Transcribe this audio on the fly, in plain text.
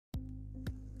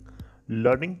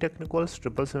Learning technicals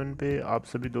 777 पे आप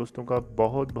सभी दोस्तों का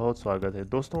बहुत बहुत स्वागत है।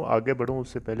 दोस्तों आगे बढ़ूं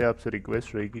उससे पहले आपसे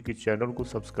रिक्वेस्ट रहेगी कि चैनल को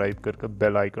सब्सक्राइब कर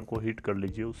बेल आइकन को हिट कर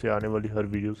लीजिए। उससे आने वाली हर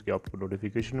वीडियोस की आपको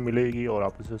नोटिफिकेशन मिलेगी और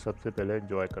आप उसे सबसे पहले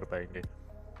एंजॉय कर पाएंगे।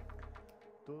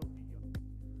 तो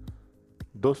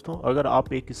दोस्तों अगर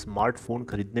आप एक स्मार्टफोन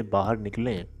खरीदने बाहर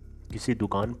निकलें किसी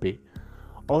दुकान पे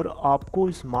और आपको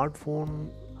स्मार्टफोन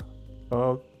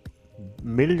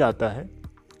मिल जाता है,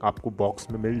 आपको बॉक्स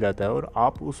में मिल जाता है और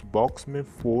आप उस बॉक्स में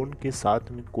फ़ोन के साथ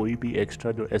में कोई भी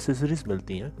एक्स्ट्रा जो एसेसरीज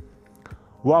मिलती हैं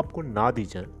वो आपको ना दी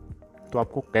जाए तो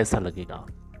आपको कैसा लगेगा?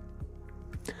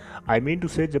 आई मीन टू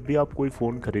से, जब भी आप कोई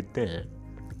फ़ोन खरीदते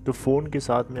हैं तो फ़ोन के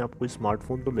साथ में आपको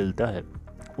स्मार्टफोन तो मिलता है,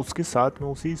 उसके साथ में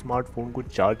उसी स्मार्टफोन को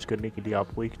चार्ज करने के लिए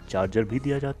आपको एक चार्जर भी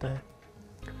दिया जाता है।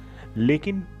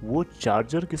 लेकिन वो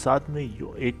चार्जर के साथ में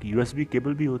एक यूएसबी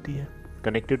केबल भी होती है,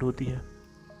 कनेक्टेड होती है।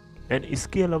 एंड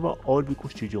इसके अलावा और भी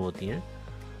कुछ चीज़ें होती हैं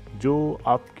जो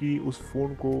आपकी उस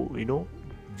फ़ोन को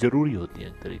ज़रूरी होती हैं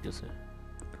एक तरीके से।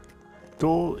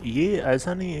 तो ये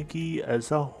ऐसा नहीं है कि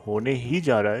ऐसा होने ही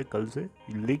जा रहा है कल से,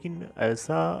 लेकिन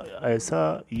ऐसा ऐसा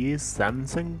ये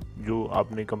सैमसंग, जो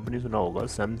आपने कंपनी सुना होगा,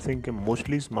 सैमसंग के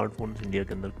मोस्टली स्मार्टफोन्स इंडिया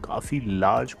के अंदर काफ़ी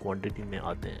लार्ज क्वांटिटी में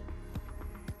आते हैं।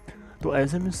 तो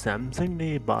ऐसे में सैमसंग ने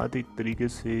ये बात एक तरीके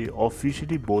से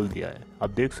ऑफिशियली बोल दिया है। आप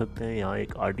देख सकते हैं यहाँ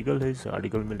एक आर्टिकल है, इस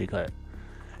आर्टिकल में लिखा है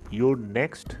your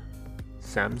next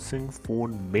Samsung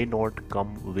phone may not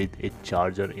come with A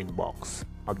charger in box.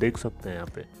 आप देख सकते हैं यहाँ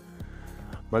पे,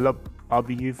 मतलब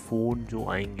अब ये फ़ोन जो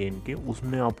आएंगे इनके,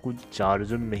 उसमें आपको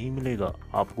चार्जर नहीं मिलेगा,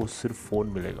 आपको सिर्फ फ़ोन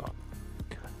मिलेगा।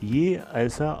 ये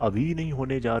ऐसा अभी नहीं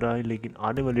होने जा रहा है, लेकिन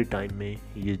आने वाले टाइम में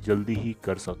ये जल्दी ही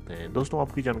कर सकते हैं। दोस्तों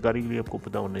आपकी जानकारी के लिए आपको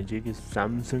पता होना चाहिए कि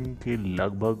सैमसंग के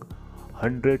लगभग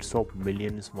hundreds of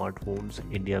million smartphones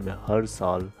India में हर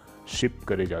साल शिप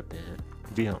करे जाते हैं।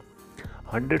 जी हाँ,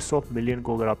 हंड्रेड्स ऑफ मिलियन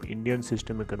को अगर आप इंडियन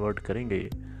सिस्टम में कन्वर्ट करेंगे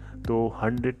तो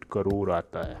 100 करोड़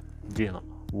आता है। जी हाँ,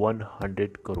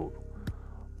 100 करोड़,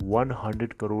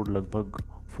 100 करोड़ लगभग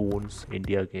फ़ोन्स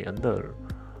इंडिया के अंदर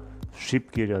शिप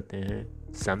किए जाते हैं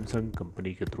सैमसंग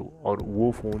कंपनी के थ्रू। और वो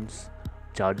फ़ोन्स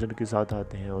चार्जर के साथ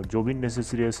आते हैं और जो भी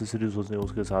नेसेसरी एसेसरीज होते हैं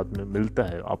उसके साथ में मिलता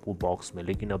है आपको बॉक्स में।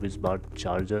 लेकिन अब इस बार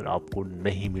चार्जर आपको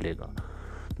नहीं मिलेगा।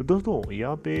 तो दोस्तों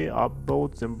यहाँ पे आप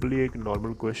बहुत सिंपली एक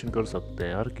नॉर्मल क्वेश्चन कर सकते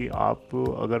हैं यार, कि आप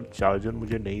अगर चार्जर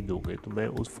मुझे नहीं दोगे तो मैं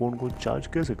उस फ़ोन को चार्ज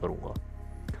कैसे करूँगा?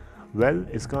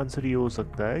 इसका आंसर ये हो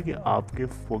सकता है कि आपके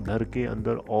घर के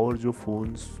अंदर और जो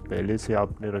फ़ोन्स पहले से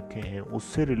आपने रखे हैं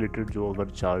उससे रिलेटेड जो अगर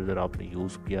चार्जर आपने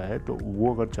यूज़ किया है तो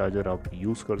वो अगर चार्जर आप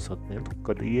यूज़ कर सकते हैं तो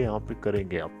करिए, यहाँ पे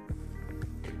करेंगे आप।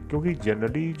 क्योंकि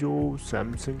जनरली जो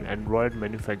सैमसंग एंड्रॉयड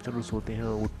मैन्युफैक्चरर्स होते हैं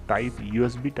वो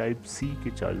यूएसबी टाइप सी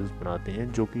के चार्जर्स बनाते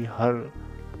हैं, जो कि हर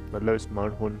मतलब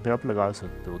स्मार्टफोन पे आप लगा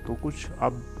सकते हो। तो कुछ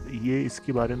अब ये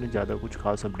इसके बारे में ज़्यादा कुछ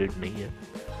खास अपडेट नहीं है,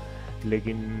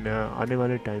 लेकिन आने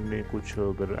वाले टाइम में कुछ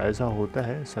अगर ऐसा होता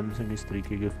है, सैमसंग इस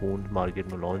तरीके के फ़ोन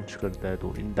मार्केट में लॉन्च करता है,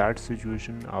 तो इन दैट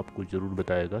सिचुएशन आपको ज़रूर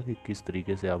बताएगा कि किस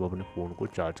तरीके से आप अपने फ़ोन को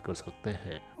चार्ज कर सकते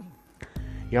हैं।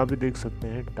 यहाँ पे देख सकते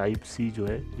हैं टाइप सी जो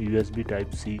है, यूएसबी टाइप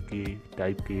सी के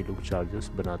टाइप के ये लोग चार्जर्स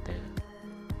बनाते हैं।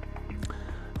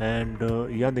 एंड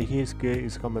यहाँ देखिए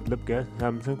इसका मतलब क्या है,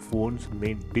 सैमसंग फ़ोन्स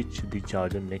में ditch the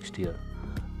charger next year.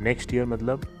 Next year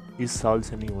मतलब इस साल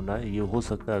से नहीं होना है, ये हो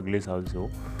सकता है अगले साल से हो।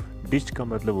 डिच का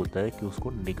मतलब होता है कि उसको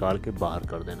निकाल के बाहर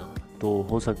कर देना। तो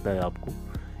हो सकता है आपको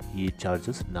ये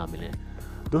चार्जर्स ना मिलें।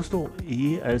 दोस्तों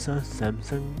ये ऐसा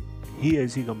सैमसंग ही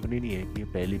ऐसी कंपनी नहीं है कि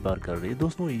पहली बार कर रही है।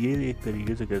 दोस्तों ये एक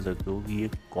तरीके से कह सकते हो कि ये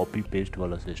कॉपी पेस्ट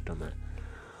वाला सिस्टम है।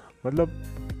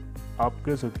 मतलब आप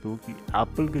कह सकते हो कि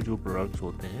एप्पल के जो प्रोडक्ट्स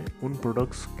होते हैं उन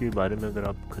प्रोडक्ट्स के बारे में अगर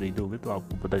आप ख़रीदोगे तो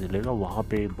आपको पता चलेगा वहाँ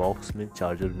पे बॉक्स में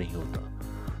चार्जर नहीं होता।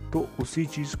 तो उसी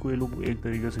चीज़ को ये लोग एक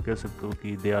तरीके से कह सकते हो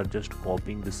कि they are just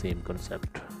copying the same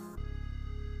concept.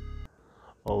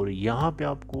 और यहाँ पे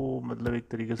आपको मतलब एक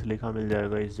तरीके से लिखा मिल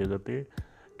जाएगा इस जगह पे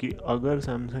कि अगर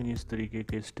सैमसंग इस तरीके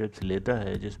के स्टेप्स लेता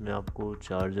है जिसमें आपको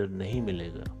चार्जर नहीं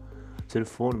मिलेगा, सिर्फ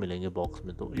फ़ोन मिलेंगे बॉक्स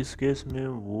में, तो इस केस में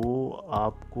वो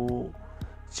आपको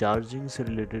चार्जिंग से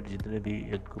रिलेटेड जितने भी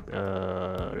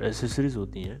एक एसेसरीज़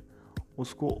होती हैं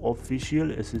उसको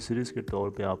ऑफिशियल एसेसरीज़ के तौर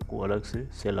पे आपको अलग से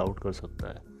सेल आउट कर सकता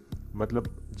है। मतलब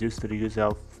जिस तरीके से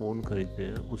आप फ़ोन खरीदते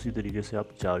हैं उसी तरीके से आप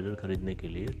चार्जर ख़रीदने के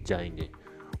लिए जाएंगे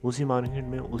उसी मार्केट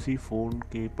में, उसी फ़ोन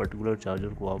के पर्टिकुलर चार्जर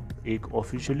को आप एक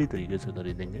ऑफिशियली तरीके से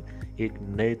ख़रीदेंगे एक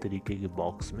नए तरीके के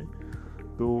बॉक्स में।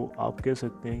 तो आप कह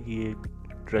सकते हैं कि ये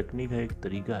टेक्निक है, एक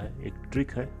तरीका है, एक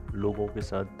ट्रिक है लोगों के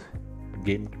साथ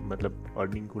गेम, मतलब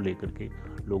अर्निंग को लेकर के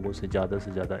लोगों से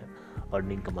ज़्यादा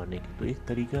अर्निंग कमाने की। तो एक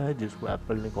तरीका है जिसको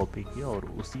एप्पल ने कॉपी किया और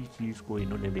उसी चीज़ को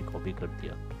इन्होंने भी कॉपी कर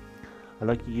दिया।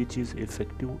 हालांकि ये चीज़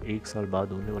इफ़ेक्टिव 1 साल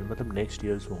बाद होने वाली, मतलब नेक्स्ट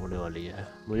ईयर से होने वाली है।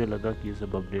 मुझे लगा कि ये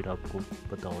सब अपडेट आपको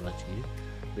पता होना चाहिए,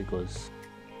 because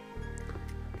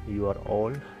you are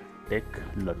all take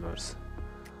learners.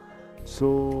 सो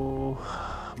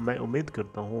मैं उम्मीद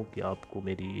करता हूँ कि आपको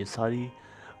मेरी ये सारी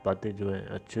बातें जो हैं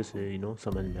अच्छे से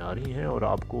समझ में आ रही हैं और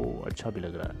आपको अच्छा भी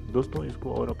लग रहा है। दोस्तों,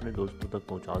 इसको और अपने दोस्तों तक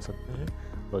पहुँचा सकते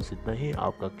हैं। बस इतना ही।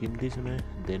 आपका कीमती समय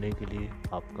देने के लिए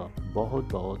आपका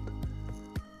बहुत बहुत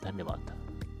धन्यवाद।